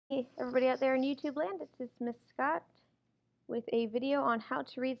Hey, everybody out there in YouTube land, it's Miss Scott with a video on how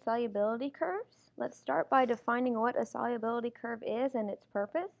to read solubility curves. Let's start by defining what a solubility curve is and its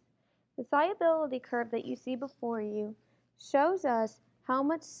purpose. The solubility curve that you see before you shows us how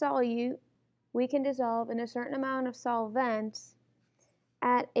much solute we can dissolve in a certain amount of solvents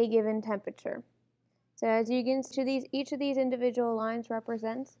at a given temperature. So as you can see, each of these individual lines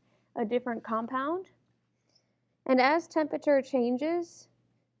represents a different compound. And as temperature changes,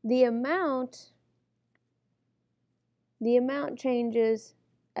 the amount changes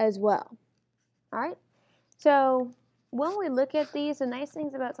as well. All right. So when we look at these, the nice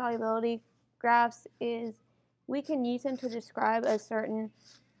things about solubility graphs is we can use them to describe a certain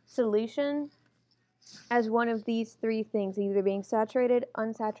solution as one of these three things, either being saturated,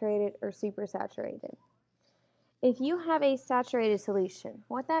 unsaturated, or supersaturated. If you have a saturated solution,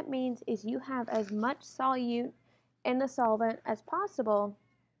 what that means is you have as much solute in the solvent as possible,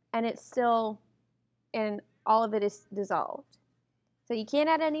 and it's still in all of it is dissolved. So you can't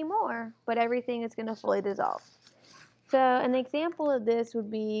add any more, but everything is going to fully dissolve. So an example of this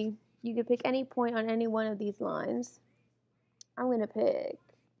would be, you could pick any point on any one of these lines. I'm going to pick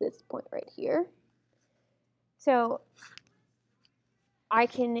this point right here. So I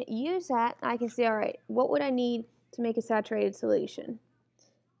can use that. I can say, all right, what would I need to make a saturated solution?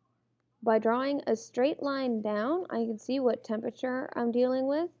 By drawing a straight line down, I can see what temperature I'm dealing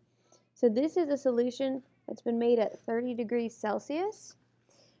with. So this is a solution that's been made at 30 degrees Celsius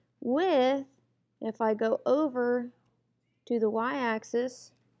with, if I go over to the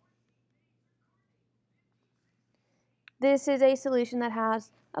y-axis, this is a solution that has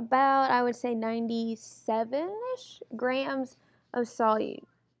about, I would say, 97-ish grams of solute.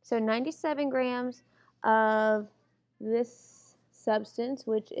 So 97 grams of this substance,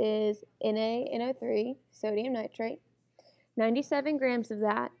 which is NaNO3, sodium nitrate. 97 grams of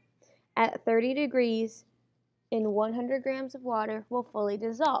that at 30 degrees in 100 grams of water will fully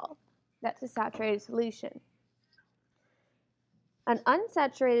dissolve. That's a saturated solution. An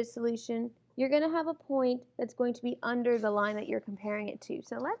unsaturated solution, you're going to have a point that's going to be under the line that you're comparing it to.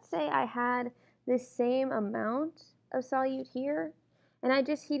 So let's say I had this same amount of solute here, and I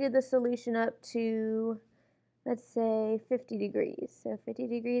just heated the solution up to, let's say, 50 degrees. So 50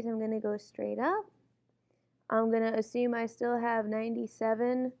 degrees, I'm going to go straight up. I'm going to assume I still have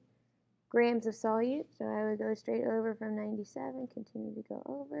 97 grams of solute, so I would go straight over from 97, continue to go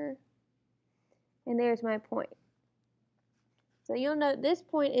over, and there's my point. So you'll note this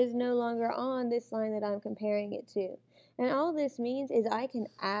point is no longer on this line that I'm comparing it to. And all this means is I can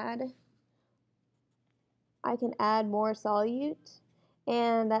add more solute,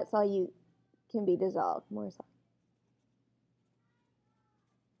 and that solute can be dissolved, more solute.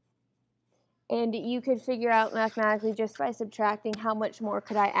 And you could figure out mathematically just by subtracting how much more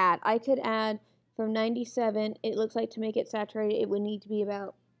could I add. I could add from 97, it looks like to make it saturated, it would need to be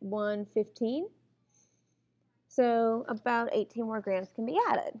about 115. So about 18 more grams can be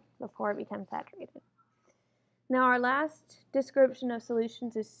added before it becomes saturated. Now our last description of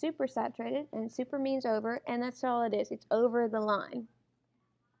solutions is supersaturated, and super means over, and that's all it is. It's over the line.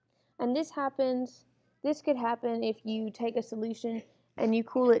 And this could happen if you take a solution and you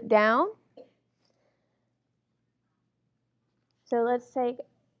cool it down. So let's take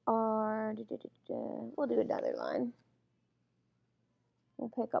our, we'll do another line. We'll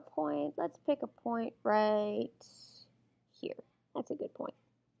pick a point. Let's pick a point right here. That's a good point.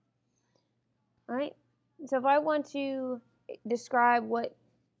 All right. So if I want to describe what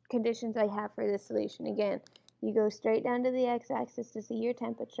conditions I have for this solution, again, you go straight down to the x-axis to see your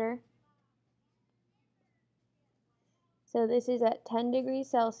temperature. So this is at 10 degrees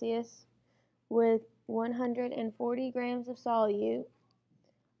Celsius with 140 grams of solute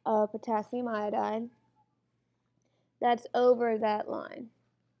of potassium iodide. That's over that line.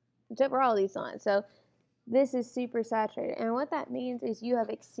 It's over all these lines. So this is supersaturated, and what that means is you have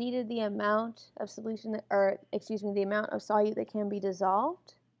exceeded the amount of solution that, the amount of solute that can be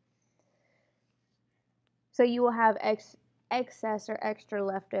dissolved. So you will have excess or extra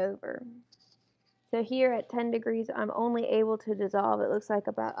left over. So here at 10 degrees, I'm only able to dissolve, it looks like,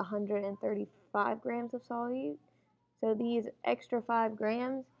 about 135 grams of solute. So these extra 5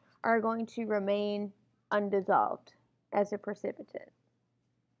 grams are going to remain undissolved as a precipitate.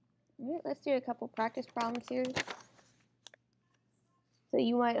 All right, let's do a couple practice problems here. So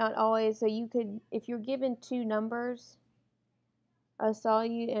you might not always, so you could, if you're given two numbers, a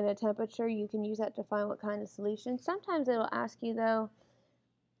solute and a temperature, you can use that to find what kind of solution. Sometimes it'll ask you, though,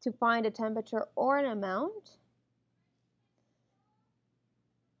 to find a temperature or an amount,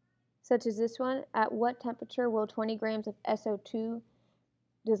 such as this one. At what temperature will 20 grams of SO2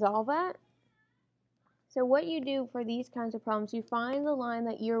 dissolve at. So what you do for these kinds of problems, you find the line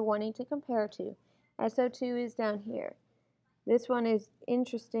that you're wanting to compare to. SO2 is down here. This one is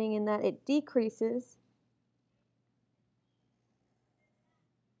interesting in that it decreases.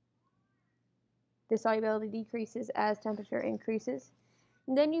 The solubility decreases as temperature increases.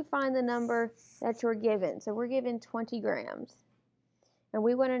 And then you find the number that you're given. So we're given 20 grams. And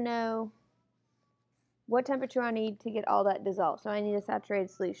we want to know what temperature I need to get all that dissolved. So I need a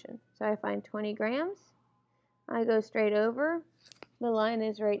saturated solution. So I find 20 grams. I go straight over. The line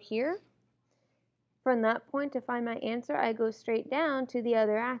is right here. From that point to find my answer, I go straight down to the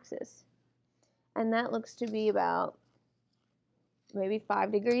other axis. And that looks to be about maybe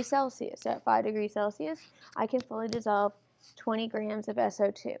 5 degrees Celsius. So at 5 degrees Celsius, I can fully dissolve 20 grams of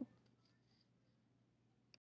SO2.